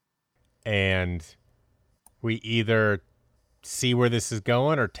 And we either see where this is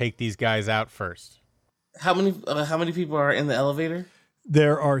going or take these guys out first. How many people are in the elevator?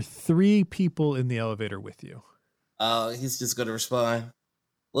 There are 3 people in the elevator with you. He's just gonna respond.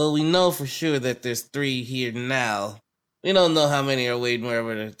 Well, we know for sure that there's 3 here now. We don't know how many are waiting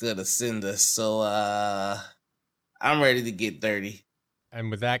wherever they're gonna send us, so I'm ready to get dirty. And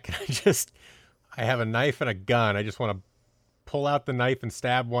with that, I have a knife and a gun. I just want to pull out the knife and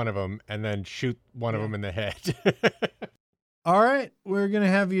stab one of them and then shoot one of them in the head. All right, we're going to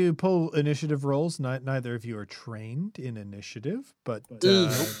have you pull initiative rolls. Neither of you are trained in initiative, but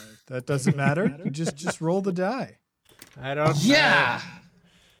that doesn't matter. You just roll the die. I don't know. Yeah!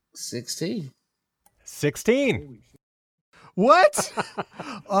 16. 16. What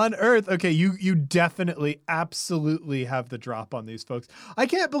on earth? Okay, you definitely, absolutely have the drop on these folks. I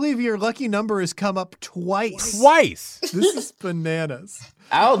can't believe your lucky number has come up twice. Twice. This is bananas.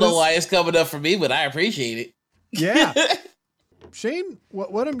 I don't know why it's coming up for me, but I appreciate it. Yeah. Shane,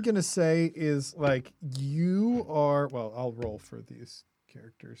 what I'm going to say is, like, you are... Well, I'll roll for these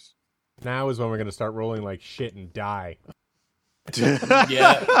characters. Now is when we're going to start rolling like shit and die.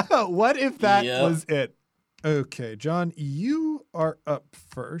 Yeah. What if that was it? Okay, John, you are up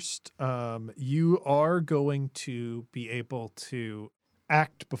first. You are going to be able to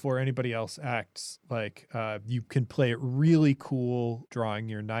act before anybody else acts. Like, you can play it really cool, drawing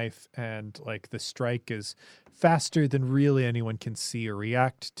your knife, and like the strike is faster than really anyone can see or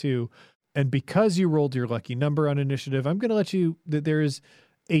react to. And because you rolled your lucky number on initiative, I'm going to let you that there is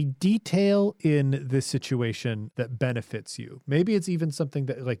a detail in this situation that benefits you. Maybe it's even something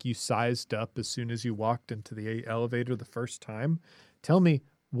that like you sized up as soon as you walked into the elevator the first time. Tell me,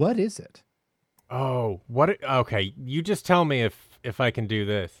 what is it? Oh, okay. You just tell me if I can do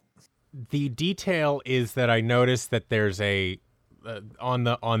this. The detail is that I noticed that there's a on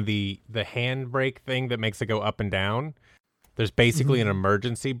the handbrake thing that makes it go up and down. There's basically an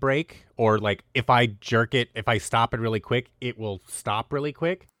emergency brake, or like if I jerk it, if I stop it really quick, it will stop really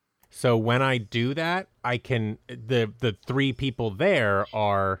quick. So when I do that, I can the 3 people there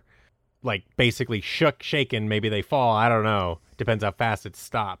are like basically shaken. Maybe they fall. I don't know. Depends how fast it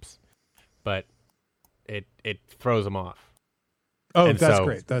stops, but it throws them off. Oh, and that's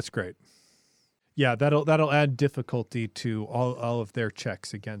great. That's great. Yeah, that'll add difficulty to all of their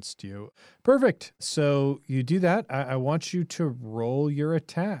checks against you. Perfect. So you do that. I want you to roll your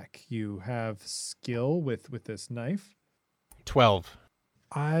attack. You have skill with this knife. 12.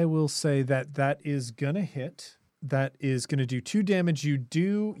 I will say that is gonna hit. That is gonna do 2 damage.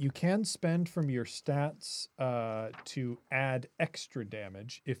 You can spend from your stats to add extra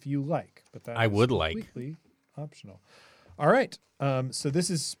damage if you like, but that I is would completely optional. All right. So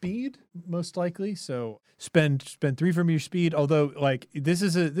this is speed, most likely. So spend 3 from your speed. Although, like, this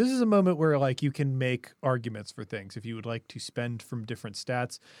is a moment where like you can make arguments for things. If you would like to spend from different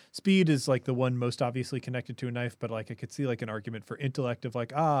stats, speed is like the one most obviously connected to a knife. But like I could see like an argument for intellect of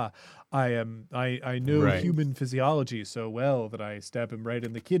like, I know Right. human physiology so well that I stab him right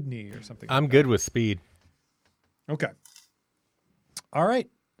in the kidney or something. I'm like good with speed. Okay. All right.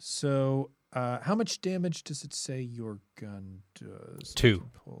 So. How much damage does it say your gun does? 2. I can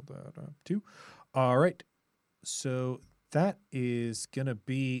pull that up. 2. All right. So that is going to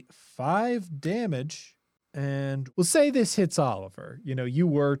be 5 damage. And we'll say this hits Oliver. You know, you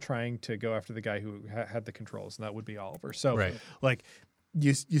were trying to go after the guy who had the controls, and that would be Oliver. So, Right. like,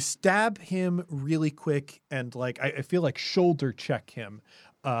 you stab him really quick and, like, I feel like shoulder check him.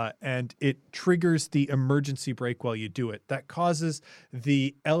 And it triggers the emergency brake while you do it. That causes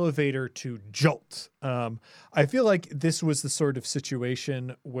the elevator to jolt. I feel like this was the sort of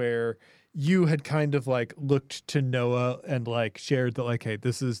situation where you had kind of like looked to Noah and like shared that like, hey,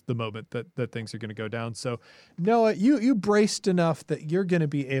 this is the moment that things are going to go down. So Noah, you braced enough that you're going to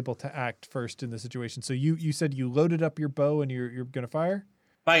be able to act first in the situation. So you said you loaded up your bow and you're going to fire?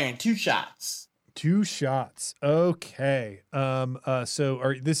 Firing 2 shots. 2 shots. Okay.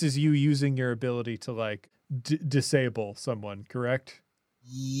 So this is you using your ability to like disable someone, correct?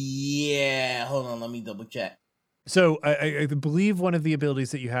 Yeah. Hold on. Let me double check. So I believe one of the abilities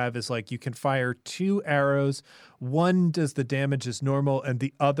that you have is like you can fire 2 arrows. One does the damage as normal, and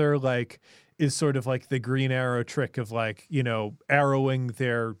the other like is sort of like the green arrow trick of like, you know, arrowing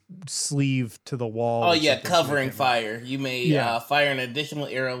their sleeve to the wall. Oh yeah, covering fire. You may fire an additional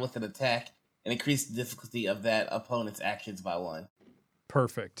arrow with an attack and increase the difficulty of that opponent's actions by 1.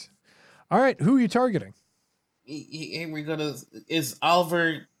 Perfect. All right, who are you targeting? we're gonna. Is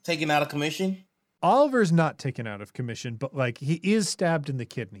Oliver taken out of commission? Oliver's not taken out of commission, but like he is stabbed in the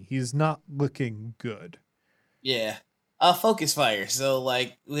kidney. He's not looking good. Yeah. Focus fire. So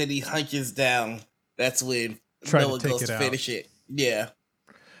like when he hunches down, that's when Try Noah to take goes it to out. finish it. Yeah.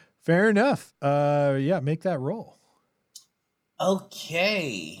 Fair enough. Yeah, make that roll.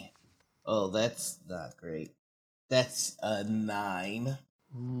 Okay. Oh, that's not great. That's a 9.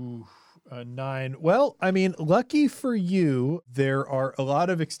 Ooh, a 9. Well, I mean, lucky for you, there are a lot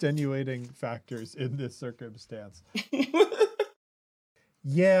of extenuating factors in this circumstance.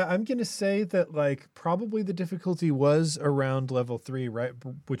 Yeah, I'm going to say that like probably the difficulty was around level 3, right?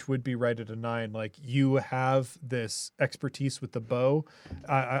 Which would be right at a 9. Like you have this expertise with the bow.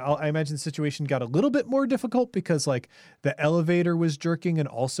 I imagine the situation got a little bit more difficult because like the elevator was jerking and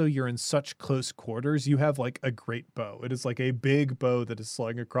also you're in such close quarters. You have like a great bow. It is like a big bow that is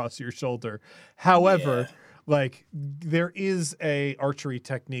slung across your shoulder. However, like there is a archery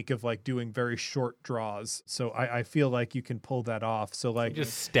technique of like doing very short draws. So I feel like you can pull that off. So like You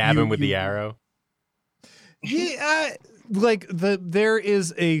just stab him with the arrow. Yeah, like there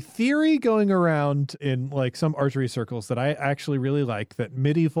is a theory going around in like some archery circles that I actually really like, that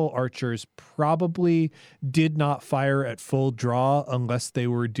medieval archers probably did not fire at full draw unless they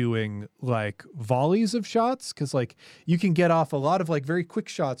were doing like volleys of shots, because like you can get off a lot of like very quick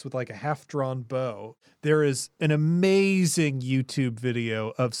shots with like a half-drawn bow. There is an amazing YouTube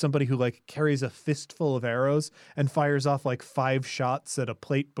video of somebody who like carries a fistful of arrows and fires off like 5 shots at a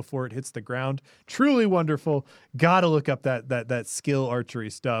plate before it hits the ground. Truly wonderful. Gotta look up that skill archery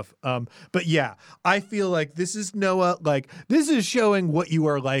stuff. But yeah, I feel like this is Noah. Like this is showing what you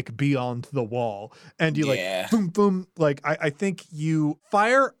are like beyond the wall, and you like boom boom. Like I think you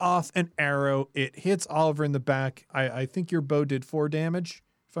fire off an arrow. It hits Oliver in the back. I think your bow did 4 damage,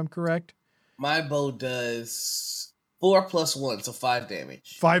 if I'm correct. My bow does 4 + 1, so 5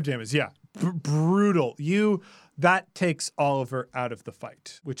 damage. 5 damage, yeah. Brutal. That takes Oliver out of the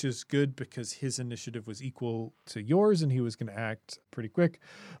fight, which is good because his initiative was equal to yours and he was going to act pretty quick,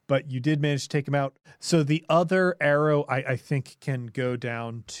 but you did manage to take him out. So the other arrow, I think, can go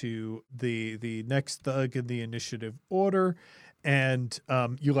down to the next thug in the initiative order. And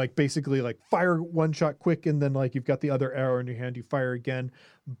you like basically like fire one shot quick, and then like you've got the other arrow in your hand, you fire again,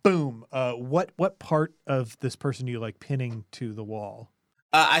 boom. What part of this person you like pinning to the wall?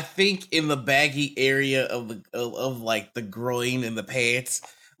 I think in the baggy area of like the groin and the pants.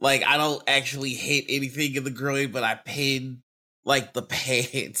 Like I don't actually hit anything in the groin, but I pin like the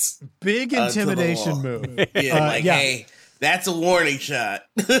pants. Big intimidation move. Yeah, hey, that's a warning shot.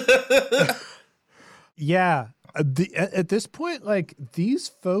 Yeah. At this point, like these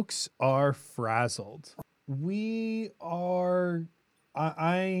folks are frazzled.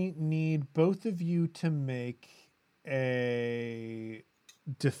 I need both of you to make a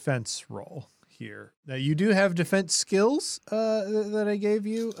defense roll here. Now you do have defense skills that I gave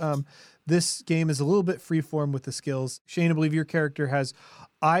you. This game is a little bit freeform with the skills. Shane, I believe your character has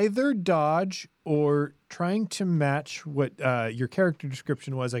either dodge or trying to match what your character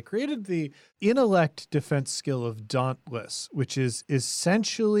description was. I created the intellect defense skill of Dauntless, which is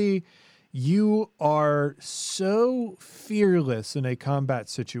essentially you are so fearless in a combat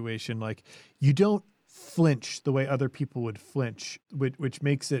situation. Like you don't flinch the way other people would flinch, which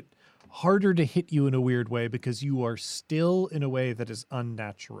makes it harder to hit you in a weird way because you are still in a way that is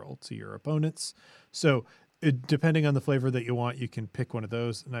unnatural to your opponents. So depending on the flavor that you want, you can pick one of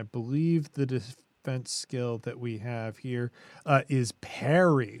those. And I believe the defense skill that we have here is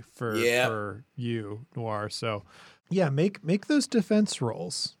parry for you, Noir. So yeah, make those defense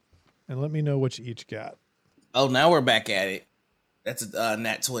rolls and let me know what you each got. Oh, now we're back at it. That's a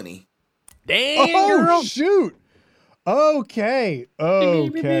nat 20. Dang, girl. Shoot. Okay.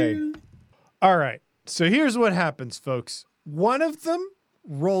 All right. So here's what happens, folks. One of them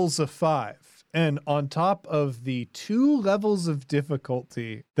rolls a 5. And on top of the 2 levels of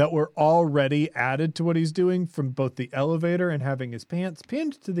difficulty that were already added to what he's doing from both the elevator and having his pants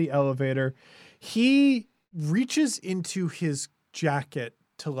pinned to the elevator, he reaches into his jacket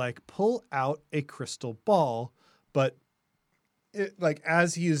to like pull out a crystal ball. But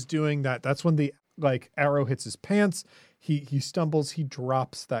as he is doing that, that's when the like arrow hits his pants. He stumbles, he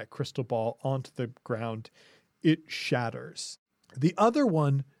drops that crystal ball onto the ground. It shatters. The other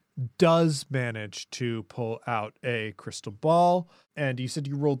one does manage to pull out a crystal ball. And you said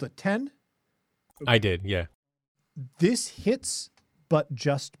you rolled a 10? I did, yeah. This hits, but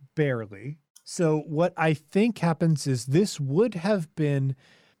just barely. So what I think happens is this would have been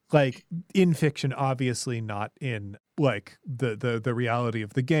like in fiction, obviously not in like the reality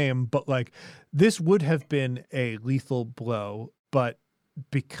of the game, but like this would have been a lethal blow. But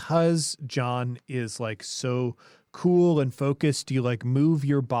because John is like so cool and focused, you like move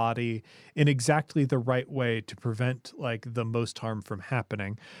your body in exactly the right way to prevent like the most harm from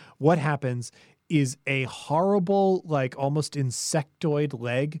happening. What happens is a horrible, like almost insectoid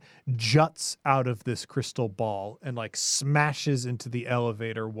leg juts out of this crystal ball and like smashes into the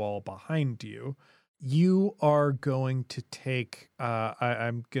elevator wall behind you. You are going to take,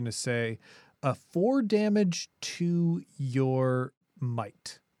 I'm going to say, 4 damage to your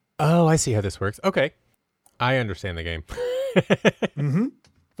might. Oh, I see how this works. Okay. I understand the game. Mm-hmm.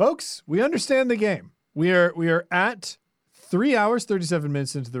 Folks, we understand the game. We are at 3 hours, 37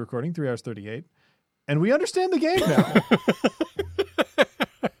 minutes into the recording, 3 hours, 38. And we understand the game now.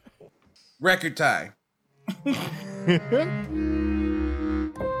 Record time.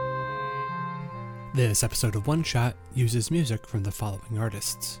 This episode of One Shot uses music from the following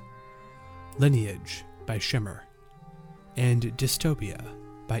artists: Lineage by Shimmer and Dystopia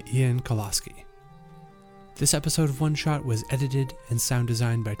by Ian Koloski. This episode of One Shot was edited and sound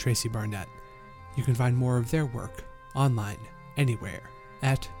designed by Tracy Barnett. You can find more of their work online, anywhere,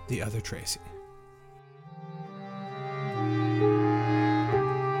 at The Other Tracy.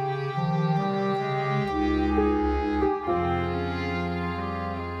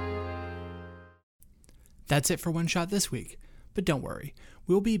 That's it for One Shot this week, but don't worry,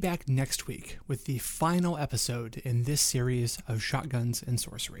 we'll be back next week with the final episode in this series of Shotguns and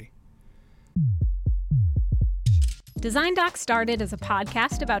Sorcery. Design Doc started as a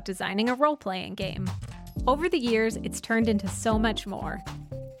podcast about designing a role-playing game. Over the years, it's turned into so much more.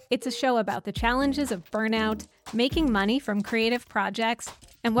 It's a show about the challenges of burnout, making money from creative projects,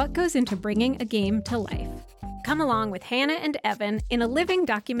 and what goes into bringing a game to life. Come along with Hannah and Evan in a living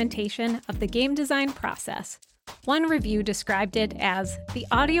documentation of the game design process. One review described it as the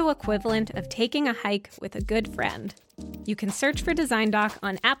audio equivalent of taking a hike with a good friend. You can search for Design Doc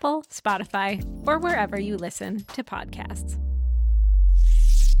on Apple, Spotify, or wherever you listen to podcasts.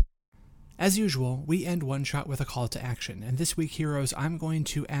 As usual, we end One Shot with a call to action, and this week, heroes, I'm going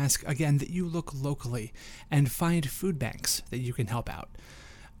to ask again that you look locally and find food banks that you can help out.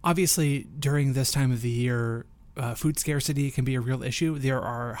 Obviously, during this time of the year, food scarcity can be a real issue. There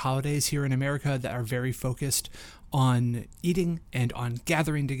are holidays here in America that are very focused on eating and on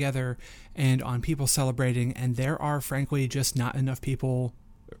gathering together and on people celebrating, and there are frankly just not enough people.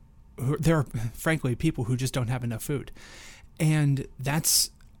 There are frankly people who just don't have enough food, and that's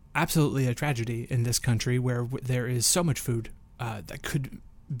absolutely a tragedy in this country where there is so much food that could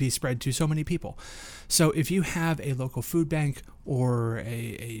be spread to so many people. So if you have a local food bank or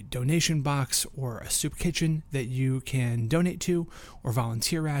a donation box or a soup kitchen that you can donate to or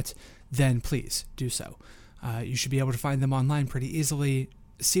volunteer at, then please do so. You should be able to find them online pretty easily.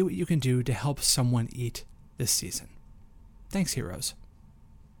 See what you can do to help someone eat this season. Thanks, heroes.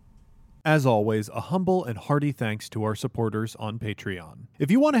 As always, a humble and hearty thanks to our supporters on Patreon. If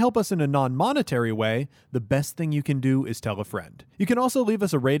you want to help us in a non-monetary way, the best thing you can do is tell a friend. You can also leave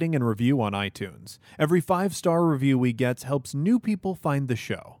us a rating and review on iTunes. Every 5-star review we get helps new people find the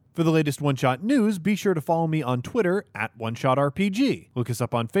show. For the latest One Shot news, be sure to follow me on Twitter at OneShotRPG. Look us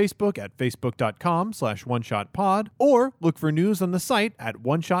up on Facebook at facebook.com/OneShotPod, or look for news on the site at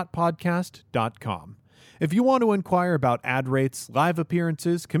OneShotPodcast.com. If you want to inquire about ad rates, live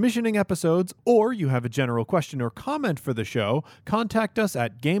appearances, commissioning episodes, or you have a general question or comment for the show, contact us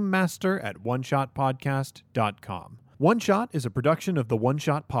at GameMaster@OneShotPodcast.com. One Shot is a production of the One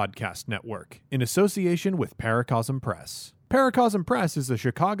Shot Podcast Network, in association with Paracosm Press. Paracosm Press is a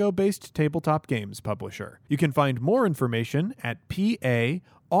Chicago-based tabletop games publisher. You can find more information at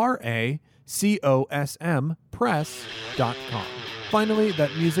PARACOSMpress.com. Finally,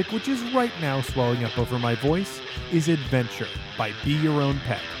 that music, which is right now swelling up over my voice, is Adventure by Be Your Own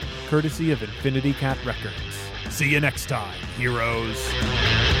Pet, courtesy of Infinity Cat Records. See you next time, heroes.